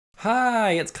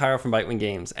Hi, it's Kyle from Bitewing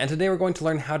Games, and today we're going to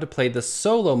learn how to play the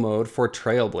solo mode for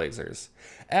Trailblazers,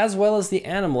 as well as the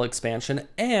animal expansion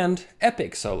and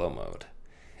epic solo mode.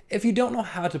 If you don't know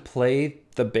how to play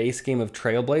the base game of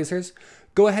Trailblazers,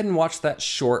 go ahead and watch that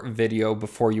short video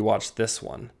before you watch this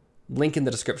one. Link in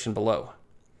the description below.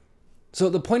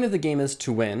 So the point of the game is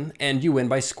to win, and you win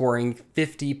by scoring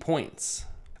 50 points.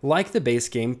 Like the base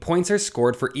game, points are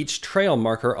scored for each trail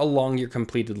marker along your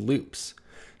completed loops.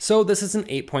 So this is an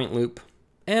 8-point loop,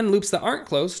 and loops that aren't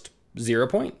closed, 0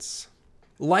 points.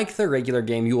 Like the regular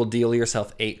game, you will deal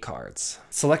yourself 8 cards.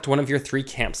 Select one of your 3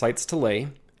 campsites to lay,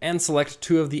 and select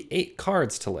 2 of the 8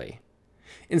 cards to lay.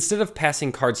 Instead of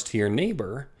passing cards to your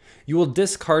neighbor, you will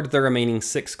discard the remaining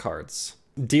 6 cards.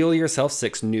 Deal yourself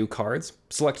 6 new cards,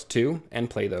 select 2, and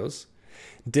play those.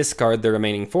 Discard the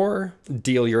remaining 4,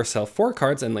 deal yourself 4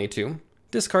 cards and lay 2.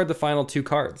 Discard the final 2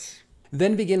 cards.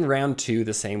 Then begin round 2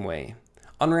 the same way.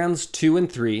 On rounds 2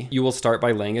 and 3, you will start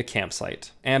by laying a campsite,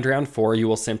 and round 4 you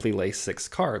will simply lay 6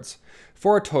 cards,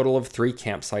 for a total of 3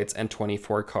 campsites and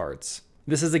 24 cards.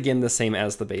 This is again the same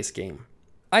as the base game.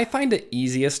 I find it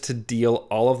easiest to deal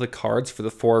all of the cards for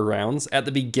the 4 rounds at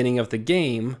the beginning of the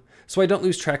game, so I don't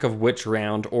lose track of which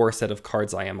round or set of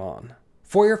cards I am on.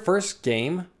 For your first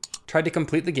game, try to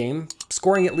complete the game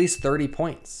scoring at least 30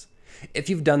 points. If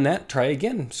you've done that, try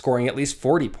again, scoring at least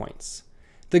 40 points.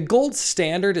 The gold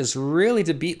standard is really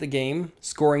to beat the game,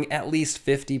 scoring at least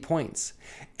 50 points.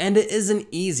 And it isn't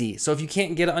easy, so if you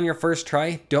can't get it on your first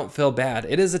try, don't feel bad.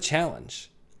 It is a challenge.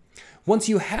 Once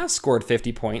you have scored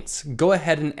 50 points, go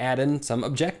ahead and add in some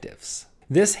objectives.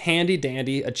 This handy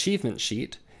dandy achievement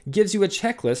sheet gives you a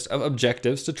checklist of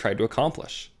objectives to try to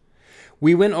accomplish.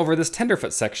 We went over this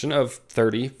tenderfoot section of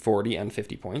 30, 40, and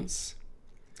 50 points.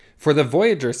 For the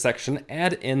Voyager section,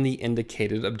 add in the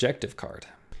indicated objective card.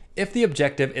 If the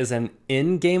objective is an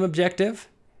in-game objective,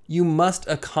 you must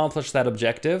accomplish that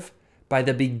objective by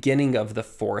the beginning of the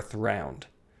 4th round.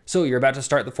 So you're about to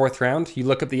start the 4th round, you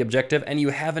look at the objective and you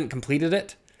haven't completed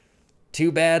it.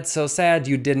 Too bad, so sad,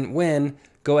 you didn't win.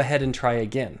 Go ahead and try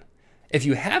again. If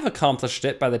you have accomplished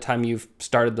it by the time you've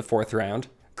started the 4th round,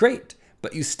 great,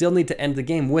 but you still need to end the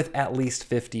game with at least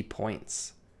 50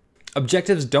 points.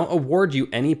 Objectives don't award you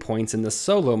any points in the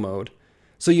solo mode,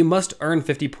 so you must earn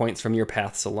 50 points from your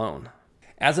paths alone.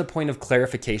 As a point of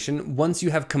clarification, once you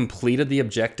have completed the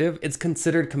objective, it's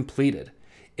considered completed.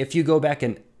 If you go back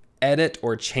and edit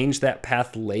or change that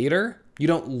path later, you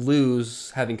don't lose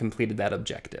having completed that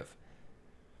objective.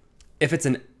 If it's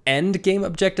an end game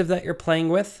objective that you're playing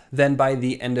with, then by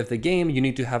the end of the game, you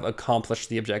need to have accomplished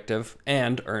the objective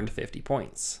and earned 50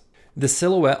 points. The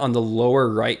silhouette on the lower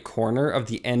right corner of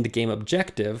the end game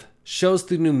objective shows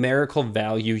the numerical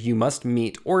value you must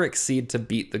meet or exceed to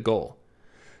beat the goal.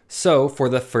 So for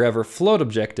the Forever Float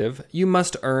objective, you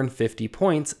must earn 50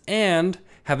 points and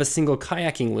have a single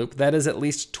kayaking loop that is at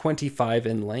least 25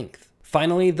 in length.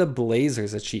 Finally, the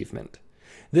Blazers achievement.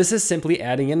 This is simply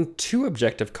adding in 2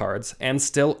 objective cards and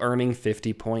still earning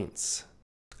 50 points.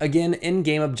 Again,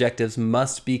 in-game objectives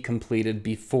must be completed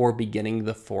before beginning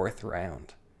the 4th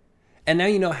round. And now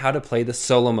you know how to play the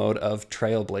solo mode of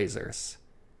Trailblazers.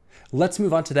 Let's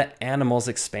move on to the Animals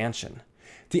expansion.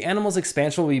 The Animals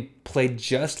expansion will be played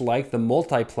just like the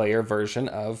multiplayer version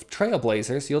of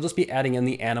Trailblazers. You'll just be adding in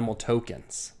the animal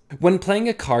tokens. When playing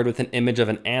a card with an image of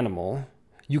an animal,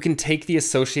 you can take the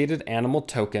associated animal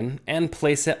token and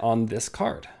place it on this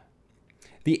card.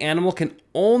 The animal can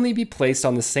only be placed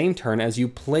on the same turn as you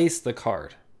place the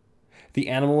card. The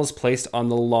animal is placed on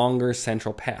the longer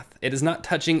central path. It is not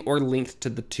touching or linked to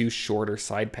the 2 shorter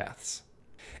side paths.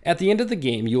 At the end of the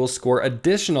game, you will score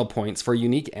additional points for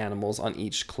unique animals on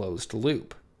each closed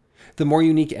loop. The more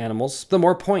unique animals, the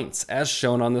more points, as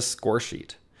shown on the score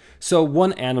sheet. So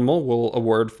 1 animal will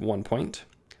award 1 point.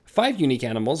 5 unique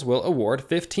animals will award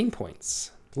 15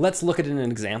 points. Let's look at an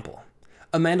example.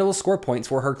 Amanda will score points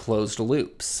for her closed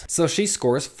loops. So she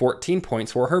scores 14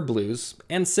 points for her blues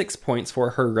and 6 points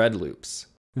for her red loops.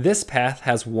 This path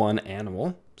has 1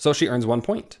 animal, so she earns 1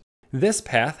 point. This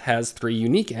path has 3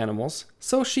 unique animals,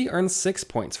 so she earns 6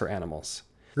 points for animals.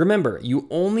 Remember, you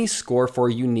only score for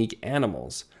unique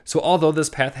animals, so although this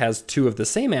path has 2 of the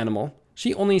same animal,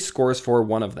 she only scores for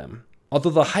 1 of them. Although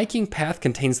the hiking path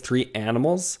contains 3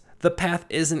 animals, the path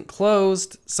isn't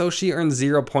closed, so she earns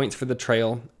 0 points for the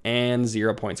trail and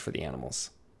 0 points for the animals.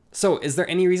 So is there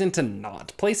any reason to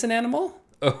not place an animal?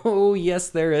 Oh yes,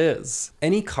 there is.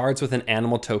 Any cards with an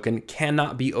animal token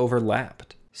cannot be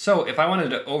overlapped. So if I wanted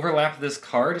to overlap this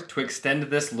card to extend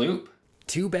this loop,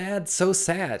 too bad, so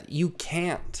sad, you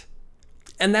can't.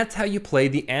 And that's how you play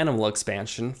the animal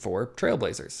expansion for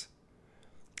Trailblazers.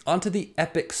 Onto the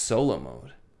epic solo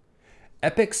mode.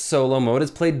 Epic Solo mode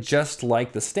is played just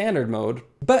like the standard mode,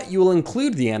 but you will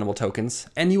include the animal tokens,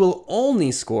 and you will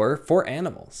only score for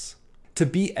animals. To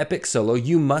beat Epic Solo,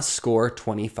 you must score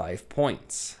 25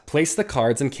 points. Place the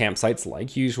cards in campsites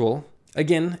like usual.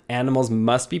 Again, animals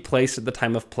must be placed at the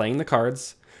time of playing the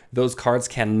cards. Those cards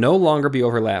can no longer be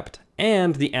overlapped,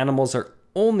 and the animals are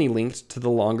only linked to the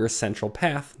longer central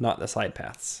path, not the side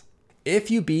paths.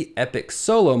 If you beat Epic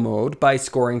Solo mode by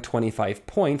scoring 25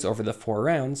 points over the 4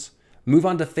 rounds, move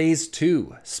on to Phase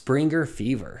 2, Springer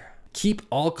Fever. Keep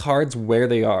all cards where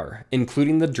they are,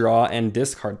 including the draw and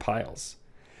discard piles.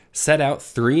 Set out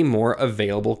 3 more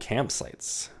available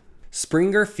campsites.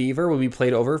 Springer Fever will be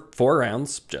played over 4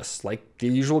 rounds, just like the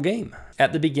usual game.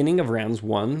 At the beginning of rounds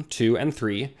 1, 2, and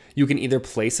 3, you can either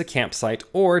place a campsite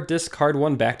or discard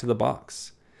one back to the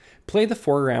box. Play the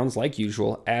 4 rounds like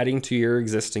usual, adding to your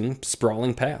existing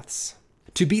sprawling paths.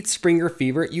 To beat Springer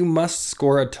Fever, you must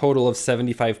score a total of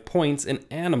 75 points in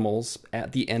animals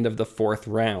at the end of the 4th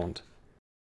round.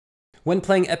 When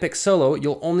playing Epic Solo,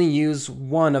 you'll only use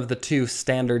one of the 2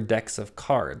 standard decks of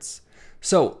cards.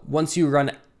 So once you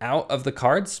run out of the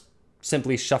cards,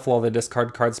 simply shuffle all the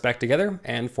discard cards back together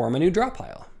and form a new draw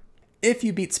pile. If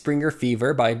you beat Springer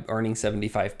Fever by earning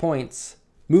 75 points,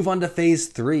 move on to Phase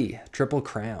 3, Triple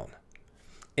Crown.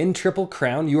 In Triple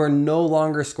Crown, you are no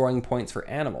longer scoring points for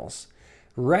animals.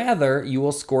 Rather, you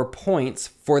will score points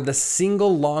for the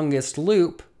single longest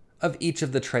loop of each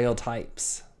of the trail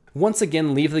types. Once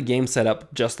again, leave the game set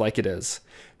up just like it is.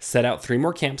 Set out 3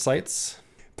 more campsites.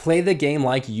 Play the game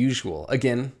like usual.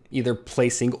 Again, either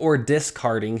placing or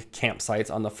discarding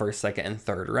campsites on the 1st, 2nd, and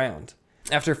 3rd round.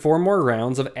 After 4 more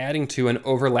rounds of adding to and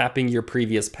overlapping your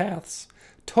previous paths,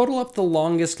 total up the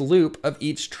longest loop of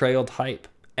each trail type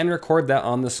and record that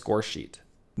on the score sheet.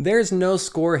 There's no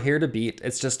score here to beat,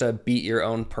 it's just a beat your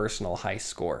own personal high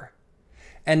score.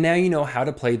 And now you know how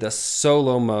to play the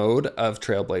solo mode of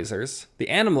Trailblazers, the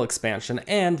animal expansion,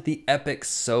 and the epic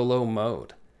solo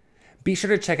mode. Be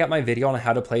sure to check out my video on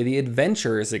how to play the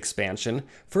Adventurers expansion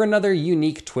for another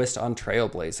unique twist on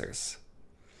Trailblazers.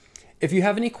 If you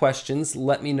have any questions,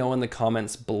 let me know in the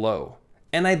comments below.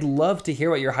 And I'd love to hear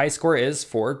what your high score is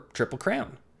for Triple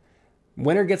Crown.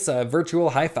 Winner gets a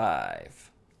virtual high five.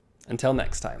 Until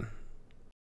next time.